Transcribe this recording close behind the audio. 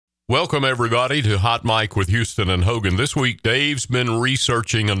Welcome, everybody, to Hot Mic with Houston and Hogan. This week, Dave's been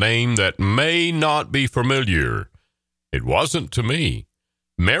researching a name that may not be familiar. It wasn't to me.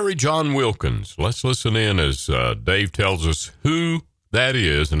 Marijohn Wilkin. Let's listen in as Dave tells us who that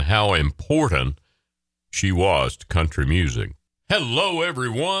is and how important she was to country music. Hello,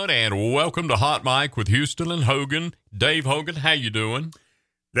 everyone, and welcome to Hot Mic with Houston and Hogan. Dave Hogan, how you doing?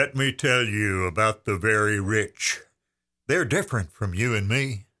 Let me tell you about the very rich. They're different from you and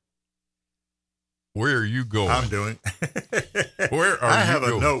me. Where are you going? I'm doing. Where are you going? I have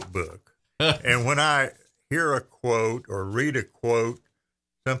a notebook, and when I hear a quote or read a quote,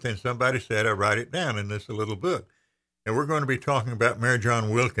 something somebody said, I write it down in this little book. And we're going to be talking about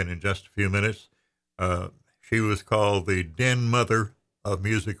Marijohn Wilkin in just a few minutes. She was called the Den Mother of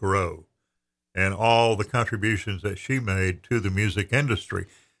Music Row, and all the contributions that she made to the music industry.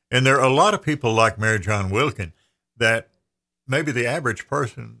 And there are a lot of people like Marijohn Wilkin that maybe the average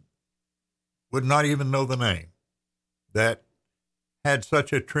person would not even know the name, that had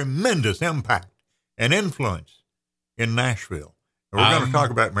such a tremendous impact and influence in Nashville. And we're going to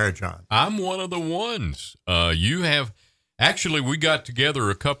talk about Marijohn. I'm one of the ones. You have, actually, we got together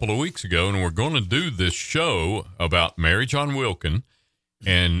a couple of weeks ago, and we're going to do this show about Marijohn Wilkin,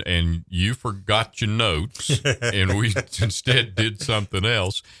 and you forgot your notes, and we instead did something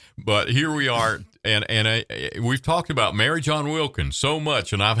else. But here we are. And we've talked about Marijohn Wilkin so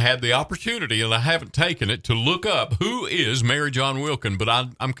much, and I've had the opportunity, and I haven't taken it, to look up who is Marijohn Wilkin, but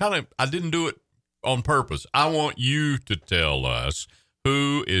I didn't do it on purpose. I want you to tell us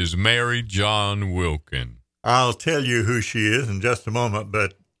who is Marijohn Wilkin. I'll tell you who she is in just a moment,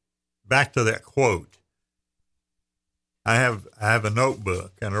 but back to that quote. I have a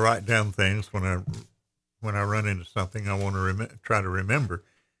notebook, and I write down things when I run into something I want to try to remember.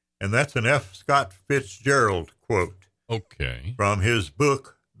 And that's an F. Scott Fitzgerald quote. Okay. From his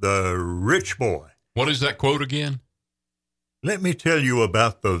book, The Rich Boy. What is that quote again? Let me tell you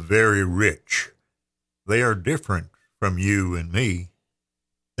about the very rich. They are different from you and me.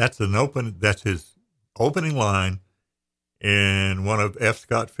 That's his opening line in one of F.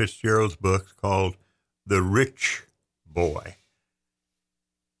 Scott Fitzgerald's books called The Rich Boy.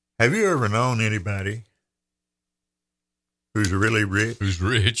 Have you ever known anybody who's really rich? Who's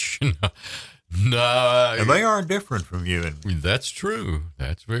rich? No. And they are different from you and me. That's true.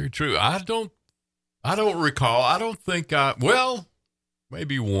 That's very true. I don't recall. I don't think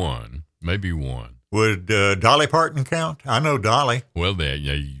maybe one. Would Dolly Parton count? I know Dolly. Well,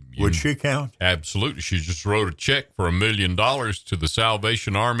 would she count? Absolutely. She just wrote a check for $1 million to the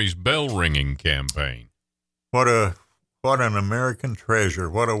Salvation Army's bell ringing campaign. What an American treasure.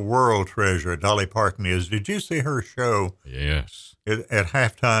 What a world treasure Dolly Parton is. Did you see her show? Yes. At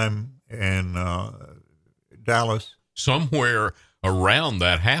halftime in Dallas? Somewhere around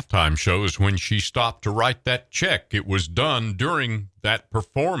that halftime show is when she stopped to write that check. It was done during that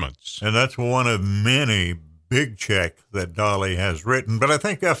performance. And that's one of many big checks that Dolly has written. But I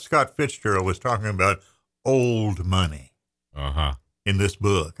think F. Scott Fitzgerald was talking about old money in this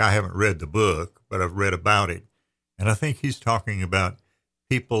book. I haven't read the book, but I've read about it. And I think he's talking about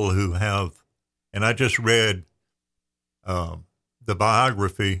people who have, and I just read the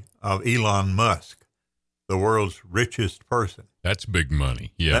biography of Elon Musk, the world's richest person. That's big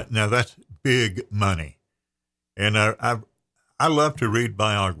money. Yeah. Now that's big money. And I love to read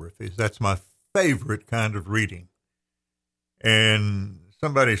biographies. That's my favorite kind of reading. And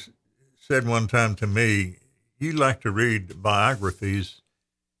somebody said one time to me, you like to read biographies.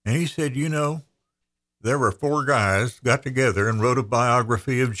 And he said, there were 4 guys got together and wrote a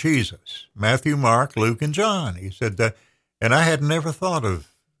biography of Jesus, Matthew, Mark, Luke, and John. He said that, and I had never thought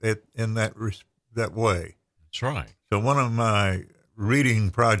of it in that way. That's right. So one of my reading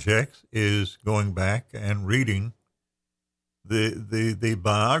projects is going back and reading the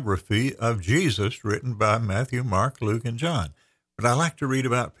biography of Jesus written by Matthew, Mark, Luke, and John. But I like to read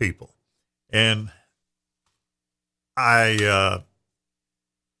about people. And I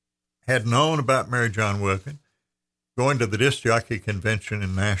had known about Marijohn Wilkin, going to the disc jockey convention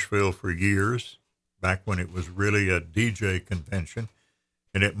in Nashville for years, back when it was really a DJ convention,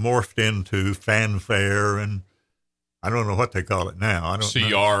 and it morphed into fanfare, and I don't know what they call it now. I don't know.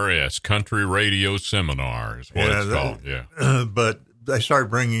 CRS, Country Radio Seminar is what it's called, yeah. But they started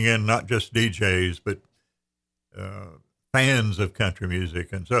bringing in not just DJs, but fans of country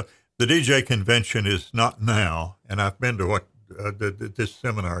music. And so the DJ convention is not now, and I've been to this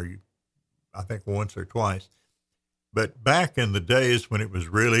seminar, I think once or twice. But back in the days when it was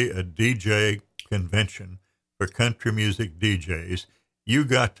really a DJ convention for country music DJs, you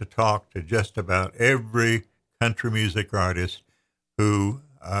got to talk to just about every country music artist who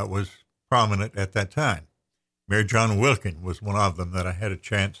was prominent at that time. Marijohn Wilkin was one of them that I had a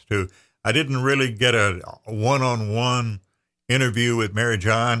chance to. I didn't really get a one-on-one interview with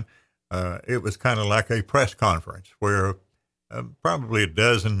Marijohn. It was kind of like a press conference where probably a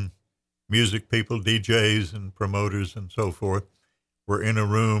dozen music people, DJs and promoters and so forth, were in a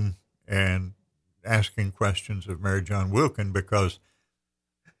room and asking questions of Marijohn Wilkin because,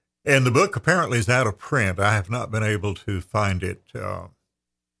 and the book apparently is out of print. I have not been able to find it,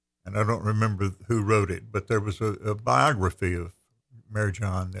 and I don't remember who wrote it, but there was a biography of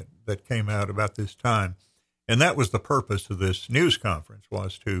Marijohn that came out about this time. And that was the purpose of this news conference,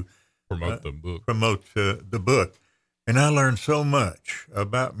 was to promote the book. Promote the book. And I learned so much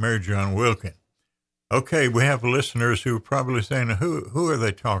about Marijohn Wilkin. Okay, we have listeners who are probably saying, who are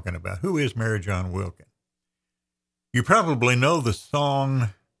they talking about? Who is Marijohn Wilkin? You probably know the song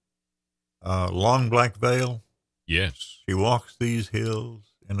Long Black Veil. Yes. She walks these hills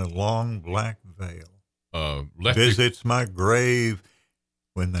in a long black veil. Lefty. Visits my grave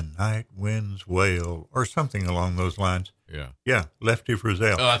when the night winds wail, or something along those lines. Yeah. Yeah, Lefty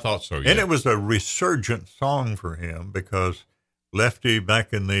Frizzell. Oh, I thought so, yeah. And it was a resurgent song for him because Lefty,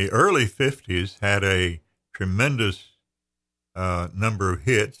 back in the early 50s, had a tremendous number of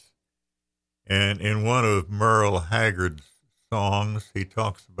hits. And in one of Merle Haggard's songs, he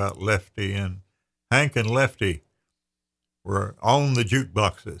talks about Lefty, and Hank and Lefty were on the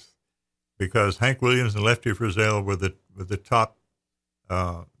jukeboxes because Hank Williams and Lefty Frizzell were the top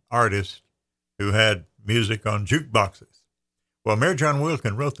artists who had music on jukeboxes. Well, Marijohn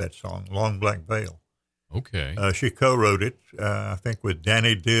Wilkin wrote that song, Long Black Veil. Okay. She co-wrote it, I think, with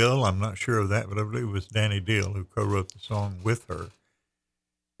Danny Dill. I'm not sure of that, but I believe it was Danny Dill who co-wrote the song with her.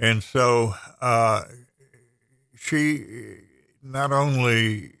 And so she not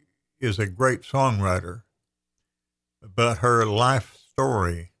only is a great songwriter, but her life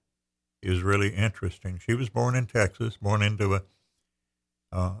story is really interesting. She was born in Texas, born into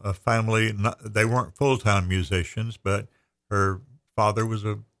a family. They weren't full-time musicians, but her father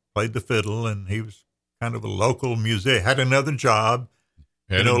played the fiddle, and he was kind of a local musician. Had another job,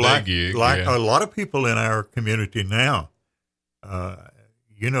 Had a day gig, like yeah. a lot of people in our community now.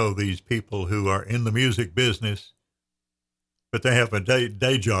 These people who are in the music business, but they have a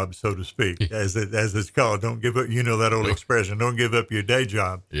day job, so to speak, as it's called. Don't give up. You know that old expression. Don't give up your day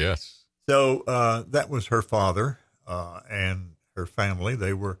job. Yes. So that was her father and her family.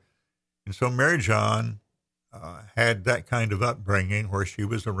 And so Marijohn had that kind of upbringing where she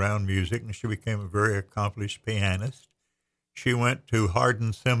was around music, and she became a very accomplished pianist. She went to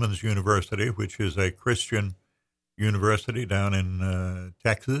Hardin-Simmons University, which is a Christian university down in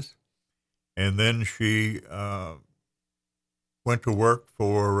Texas, and then she went to work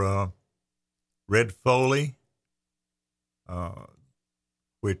for Red Foley,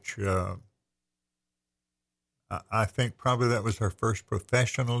 which I think probably that was her first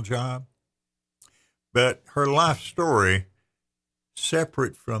professional job. But her life story,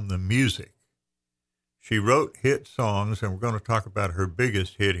 separate from the music, she wrote hit songs, and we're going to talk about her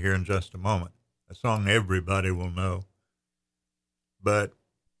biggest hit here in just a moment, a song everybody will know. But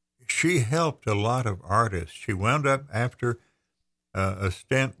she helped a lot of artists. She wound up, after a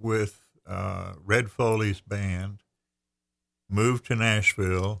stint with Red Foley's band, moved to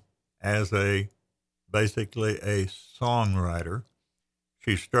Nashville as basically a songwriter.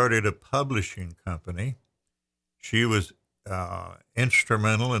 She started a publishing company. She was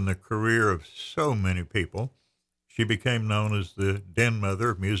instrumental in the career of so many people. She became known as the den mother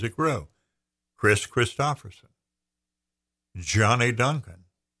of Music Row. Kris Kristofferson, Johnny Duncan,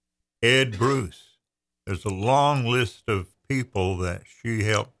 Ed Bruce. There's a long list of people that she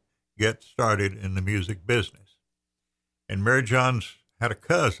helped get started in the music business. And Marijohn's had a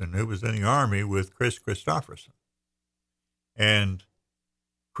cousin who was in the Army with Kris Kristofferson. And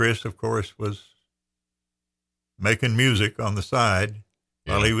Kris, of course, was making music on the side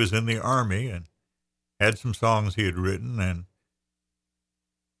while he was in the Army, and had some songs he had written. And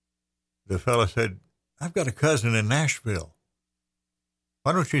the fellow said, I've got a cousin in Nashville.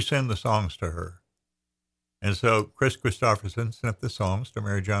 Why don't you send the songs to her? And so Kris Kristofferson sent the songs to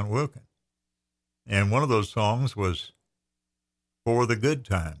Marijohn Wilkin. And one of those songs was For the Good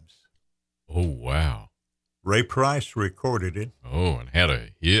Times. Oh, wow. Ray Price recorded it. Oh, and had a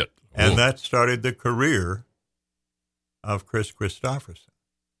hit. And that started the career of Kris Kristofferson.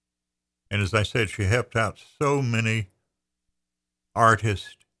 And as I said, she helped out so many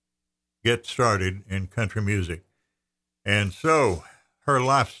artists get started in country music. And so her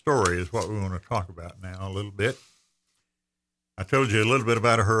life story is what we want to talk about now a little bit. I told you a little bit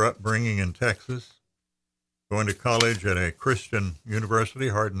about her upbringing in Texas. going to college at a Christian university,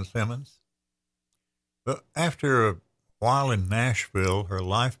 Hardin-Simmons. But after a while in Nashville,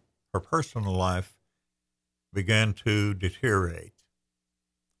 her personal life began to deteriorate.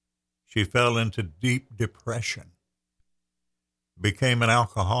 She fell into deep depression, became an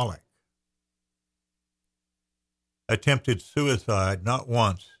alcoholic, attempted suicide not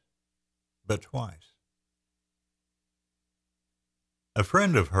once, but twice. A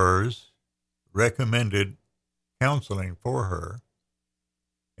friend of hers recommended counseling for her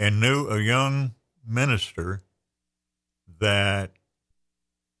and knew a young minister that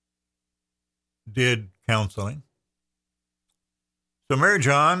did counseling. So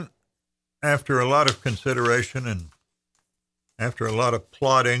Marijohn, after a lot of consideration and after a lot of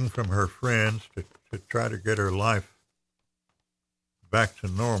plotting from her friends to try to get her life back to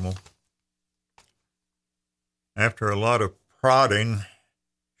normal, after a lot of prodding,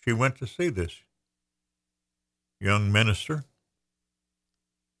 she went to see this young minister,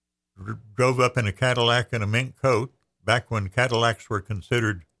 drove up in a Cadillac and a mink coat, back when Cadillacs were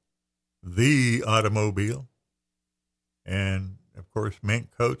considered the automobile. And, of course, mink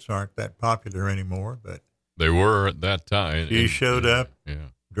coats aren't that popular anymore, but they were at that time. She showed up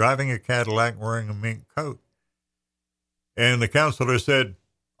driving a Cadillac wearing a mink coat. And the counselor said,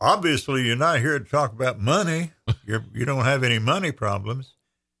 obviously, you're not here to talk about money. You don't have any money problems.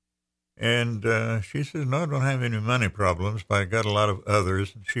 And she says, no, I don't have any money problems, but I got a lot of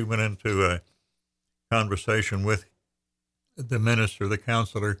others. And she went into a conversation with the minister, the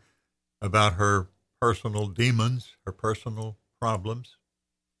counselor, about her personal demons, her personal problems.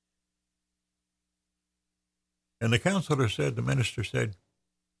 And the minister said,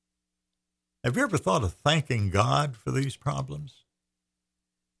 have you ever thought of thanking God for these problems?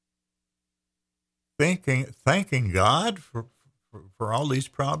 Thanking God for all these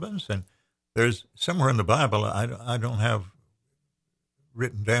problems? And there's somewhere in the Bible, I don't have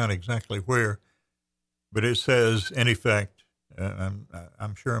written down exactly where, but it says, in effect,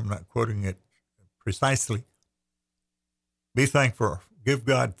 I'm sure I'm not quoting it precisely, be thankful, give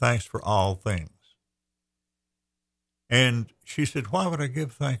God thanks for all things. And she said, why would I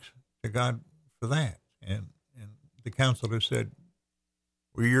give thanks to God for that? And the counselor said,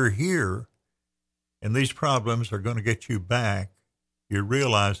 well, you're here, and these problems are going to get you back. You're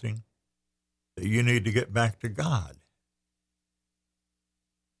realizing that you need to get back to God.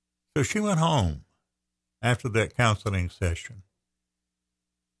 So she went home after that counseling session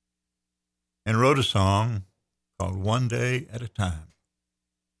and wrote a song called One Day at a Time.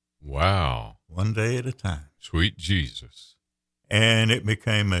 Wow. One Day at a Time. Sweet Jesus. And it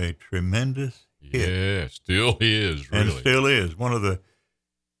became a tremendous hit. Yeah, still is, really. And still is. One of the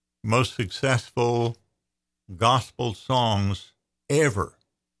most successful gospel songs ever.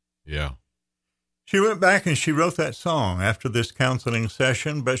 Yeah. She went back and she wrote that song after this counseling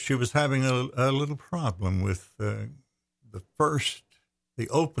session, but she was having a little problem with the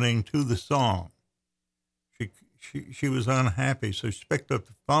opening to the song. She was unhappy, so she picked up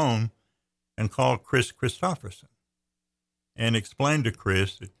the phone and called Kris Kristofferson and explained to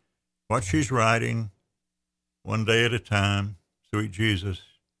Kris that what she's writing, one day at a time, sweet Jesus.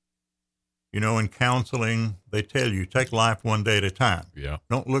 You know, in counseling, they tell you, take life one day at a time. Yeah.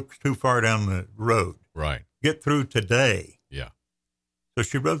 Don't look too far down the road. Right. Get through today. Yeah. So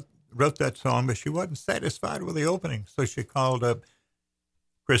she wrote that song, but she wasn't satisfied with the opening. So she called up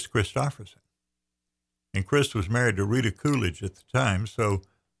Kris Kristofferson. And Kris was married to Rita Coolidge at the time. So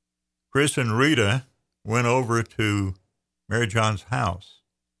Kris and Rita went over to Marijohn's house.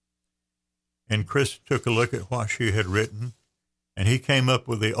 And Kris took a look at what she had written. And he came up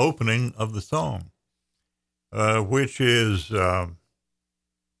with the opening of the song, which is, I'm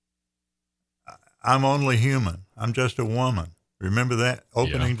only human. I'm just a woman. Remember that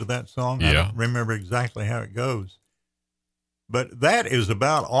opening to that song? Yeah. I don't remember exactly how it goes. But that is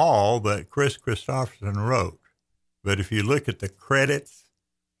about all that Kris Kristofferson wrote. But if you look at the credits,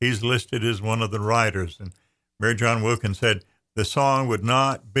 he's listed as one of the writers. And Marijohn Wilkin said, the song would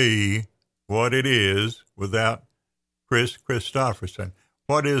not be what it is without Kris Kristofferson.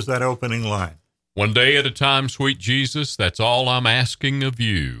 What is that opening line? One day at a time, sweet Jesus, that's all I'm asking of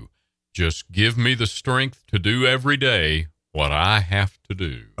you. Just give me the strength to do every day what I have to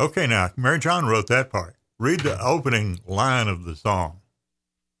do. Okay, now, Marijohn wrote that part. Read the opening line of the song.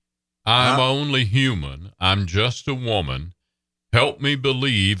 I'm only human. I'm just a woman. Help me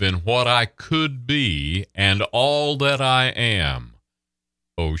believe in what I could be and all that I am.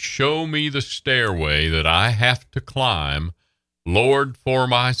 Oh, show me the stairway that I have to climb. Lord, for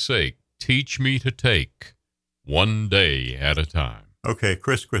my sake, teach me to take one day at a time. Okay,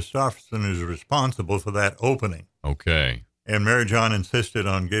 Kris Kristofferson is responsible for that opening. Okay. And Marijohn insisted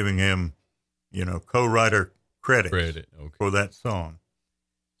on giving him, co-writer credits Okay. for that song.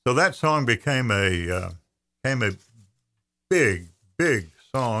 So that song became a big, big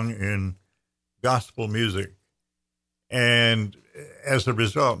song in gospel music. And as a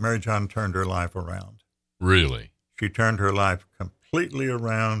result, Marijohn turned her life around. Really? She turned her life completely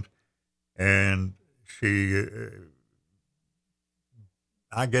around, and she,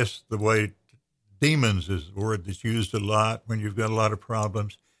 I guess the way demons is a word that's used a lot when you've got a lot of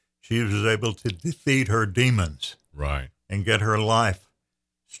problems. She was able to defeat her demons. Right. And get her life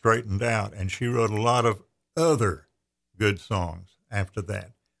straightened out. And she wrote a lot of other good songs after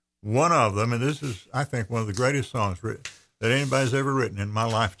that. One of them, and this is, I think, one of the greatest songs that anybody's ever written in my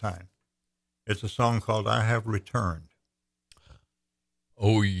lifetime. It's a song called I Have Returned.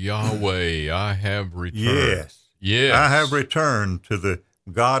 Oh, Yahweh, I have returned. Yes. Yes. I have returned to the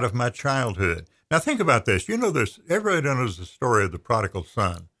God of my childhood. Now think about this. Everybody knows the story of the prodigal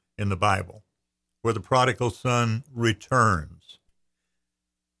son in the Bible, where the prodigal son returns.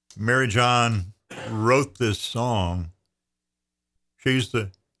 Marijohn wrote this song. She's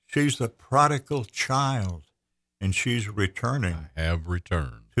the prodigal child, and she's returning. I have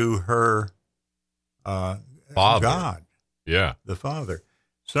returned to her Father. God. Yeah. The Father.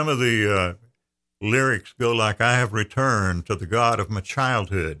 Some of the lyrics go like, I have returned to the God of my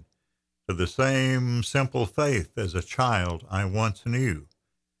childhood, to the same simple faith as a child I once knew.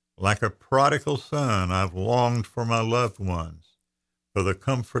 Like a prodigal son, I've longed for my loved ones, for the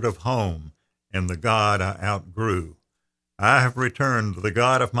comfort of home and the God I outgrew. I have returned to the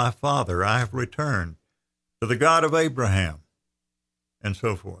God of my father. I have returned to the God of Abraham, and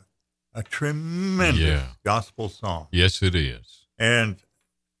so forth. A tremendous gospel song. Yes, it is. And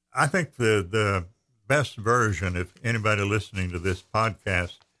I think the best version, if anybody listening to this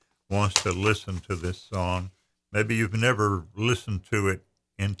podcast wants to listen to this song, maybe you've never listened to it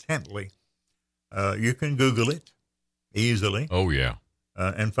intently, you can Google it easily. Oh, yeah.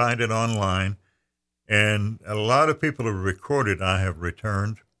 And find it online. And a lot of people have recorded I Have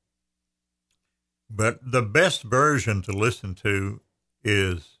Returned. But the best version to listen to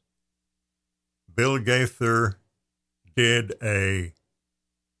is Bill Gaither did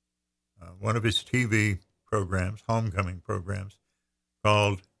one of his TV programs, homecoming programs,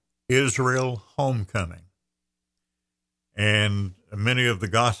 called Israel Homecoming. And many of the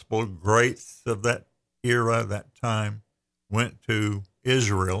gospel greats of that era, that time, went to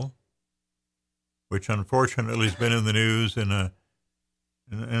Israel, which unfortunately has been in the news in a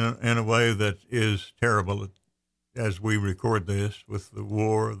way that is terrible as we record this, with the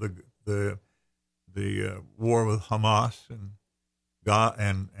war, the war with Hamas and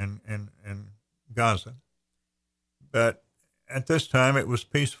Gaza. But at this time, it was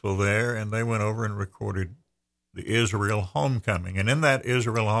peaceful there, and they went over and recorded the Israel Homecoming. And in that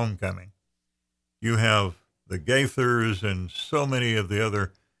Israel Homecoming, you have the Gaithers and so many of the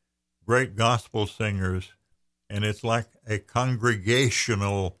other great gospel singers, and it's like a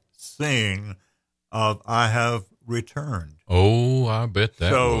congregational sing of I Have Returned. Oh, I bet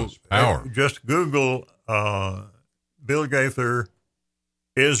that was powerful. Just Google Bill Gaither,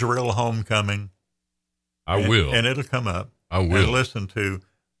 Israel Homecoming. I will. And it'll come up. I will. And listen to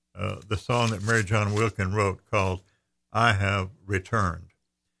the song that Marijohn Wilkin wrote called I Have Returned.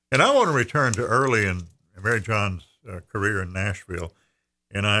 And I want to return to early in Marijohn's career in Nashville.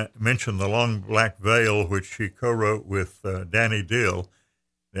 And I mentioned The Long Black Veil, which she co-wrote with Danny Dill,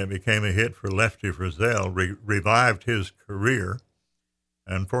 that became a hit for Lefty Frizzell, revived his career.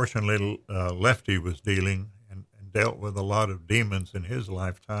 Unfortunately, Lefty was dealing and dealt with a lot of demons in his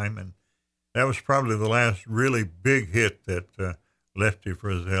lifetime, and that was probably the last really big hit that Lefty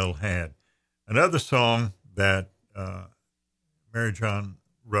Frizzell had. Another song that Marijohn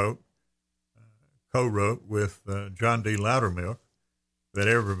co-wrote with John D. Loudermilk, that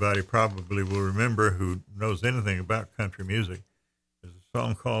everybody probably will remember who knows anything about country music, is a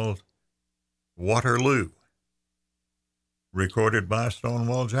song called Waterloo, recorded by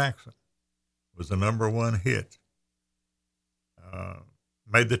Stonewall Jackson. It was a #1 hit.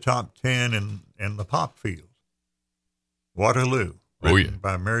 Made the top 10 in the pop field. Waterloo, written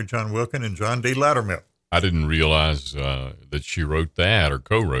by Marijohn Wilkin and John D. Loudermilk. I didn't realize that she wrote that or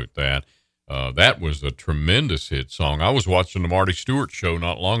co-wrote that. That was a tremendous hit song. I was watching the Marty Stewart show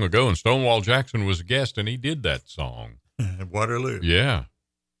not long ago, and Stonewall Jackson was a guest, and he did that song. Waterloo. Yeah.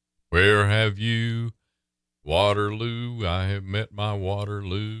 Where have you, Waterloo? I have met my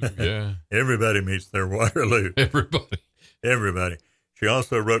Waterloo. Yeah. Everybody meets their Waterloo. Everybody. She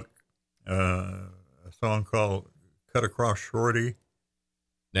also wrote a song called Cut Across Shorty.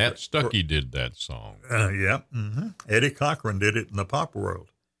 Nat Stuckey did that song. Yeah. Mm-hmm. Eddie Cochran did it in the pop world.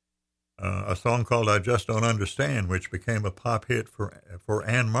 A song called I Just Don't Understand, which became a pop hit for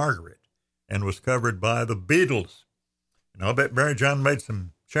Anne Margaret and was covered by the Beatles. And I'll bet Marijohn made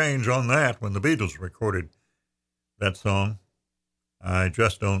some change on that when the Beatles recorded that song. I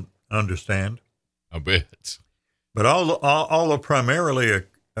Just Don't Understand. I bet. But although primarily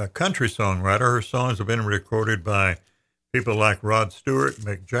a country songwriter, her songs have been recorded by people like Rod Stewart,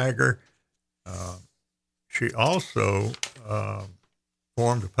 Mick Jagger. She also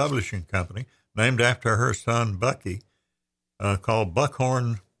formed a publishing company named after her son Bucky, called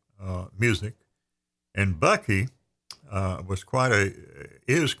Buckhorn Music, and Bucky is quite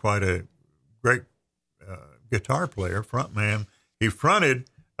a great guitar player, frontman. He fronted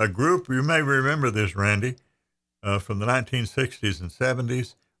a group. You may remember this, Randy, from the 1960s and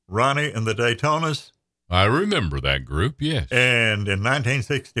 70s, Ronnie and the Daytonas. I remember that group, yes. And in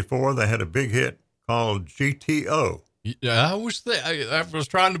 1964, they had a big hit called GTO. I was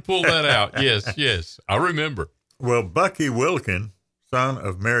trying to pull that out. Yes, I remember. Well, Bucky Wilkin, son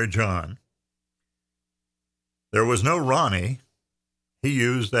of Marijohn, there was no Ronnie. He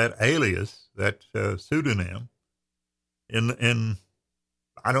used that alias, that pseudonym, in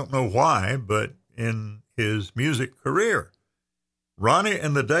I don't know why, but in his music career. Ronnie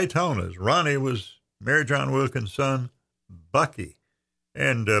and the Daytonas. Ronnie was Marijohn Wilkin's son, Bucky,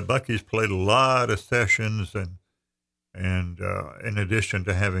 and Bucky's played a lot of sessions, and in addition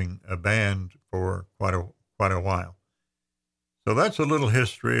to having a band for quite a while. So that's a little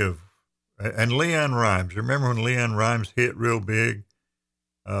history of, and Leanne Rimes. Remember when Leanne Rimes hit real big?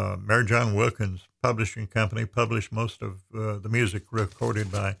 Marijohn Wilkin's publishing company published most of the music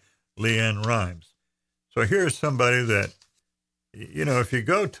recorded by Leanne Rimes. So here's somebody that, if you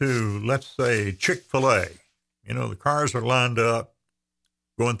go to, let's say, Chick-fil-A, the cars are lined up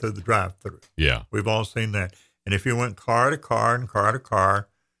going through the drive-thru. Yeah. We've all seen that. And if you went car to car and car to car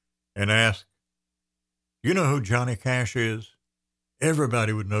and asked, you know who Johnny Cash is?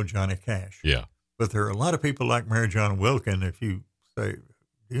 Everybody would know Johnny Cash. Yeah. But there are a lot of people like Marijohn Wilkin. If you say,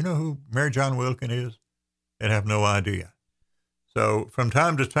 do you know who Marijohn Wilkin is? They'd have no idea. So from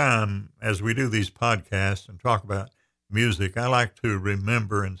time to time, as we do these podcasts and talk about music, I like to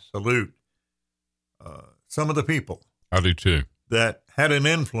remember and salute some of the people. I do too. That had an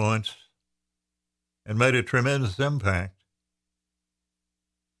influence and made a tremendous impact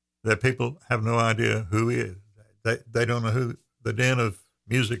that people have no idea who is. They don't know who the Den of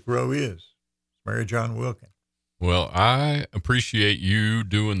Music Row is. Marijohn Wilkin. Well, I appreciate you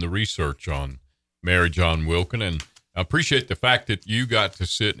doing the research on Marijohn Wilkin, and I appreciate the fact that you got to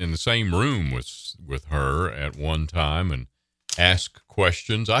sit in the same room with her at one time and ask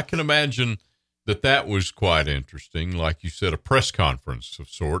questions. I can imagine that was quite interesting. Like you said, a press conference of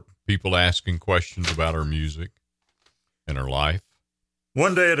sort, people asking questions about her music and her life.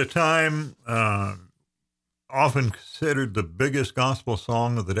 One Day at a Time, often considered the biggest gospel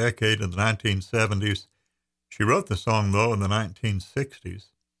song of the decade in the 1970s. She wrote the song, though, in the 1960s.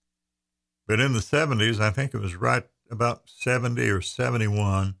 But in the 70s, I think it was right about 70 or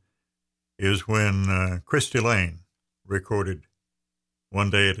 71, is when Christy Lane recorded One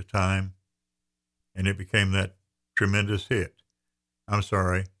Day at a Time, and it became that tremendous hit. I'm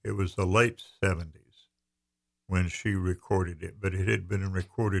sorry, it was the late 70s when she recorded it, but it had been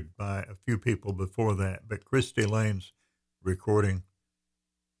recorded by a few people before that. But Christy Lane's recording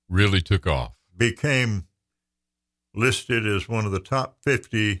really took off. Became listed as one of the top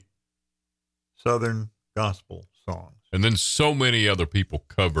 50 Southern gospel songs. And then so many other people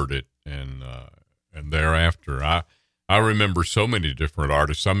covered it, and thereafter, I remember so many different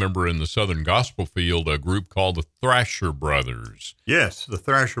artists. I remember in the Southern gospel field, a group called the Thrasher Brothers. Yes, the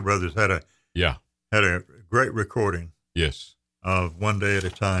Thrasher Brothers had a great recording. Yes, of One Day at a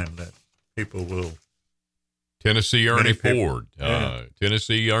Time that people will. Tennessee Ernie Ford.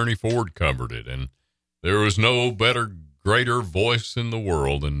 Tennessee Ernie Ford covered it, and there was no greater voice in the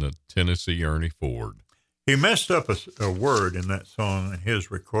world than the Tennessee Ernie Ford. He messed up a word in that song in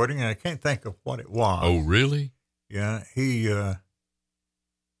his recording, and I can't think of what it was. Oh, really? Yeah, he in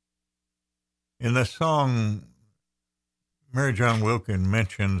the song, Marijohn Wilkin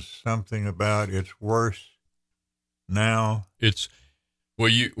mentions something about it's worse now. It's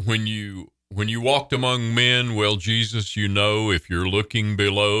when you walked among men, well, Jesus, if you're looking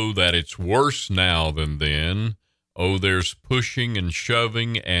below, that it's worse now than then. Oh, there's pushing and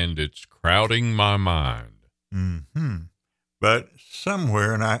shoving, and it's crowding my mind. Mm-hmm. But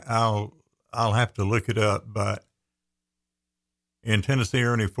somewhere, and I'll have to look it up, but in Tennessee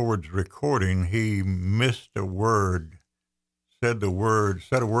Ernie Ford's recording, he missed a word said a word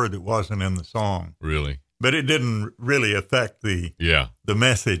that wasn't in the song. Really? But it didn't really affect the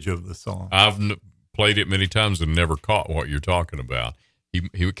message of the song. I've played it many times and never caught what you're talking about.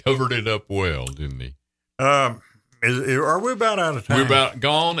 He covered it up well, didn't he? Are we about out of time? We're about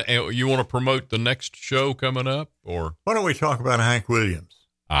gone. And you want to promote the next show coming up, or why don't we talk about Hank Williams?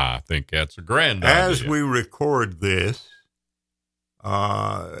 I think that's a grand idea. As we record this,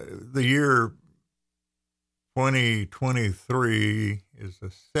 the year 2023 is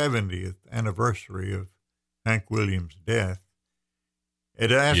the 70th anniversary of Hank Williams' death.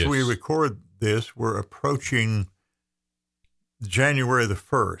 And as we record this, we're approaching January the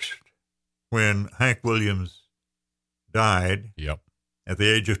 1st, when Hank Williams died at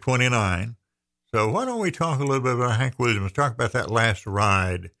the age of 29. So why don't we talk a little bit about Hank Williams, talk about that last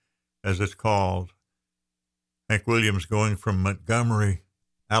ride, as it's called. Hank Williams going from Montgomery,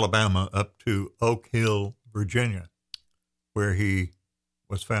 Alabama, up to Oak Hill, Virginia, where he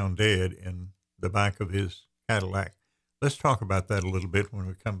was found dead in the back of his Cadillac. Let's talk about that a little bit when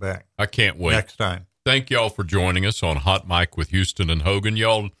we come back. I can't wait. Next time. Thank y'all for joining us on Hot Mic with Houston and Hogan.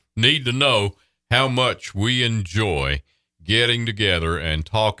 Y'all need to know how much we enjoy getting together and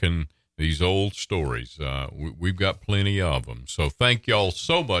talking these old stories. We've got plenty of them. So thank y'all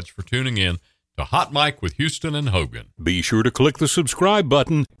so much for tuning in to Hot Mic with Houston and Hogan. Be sure to click the subscribe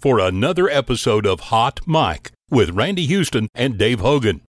button for another episode of Hot Mic with Randy Houston and Dave Hogan.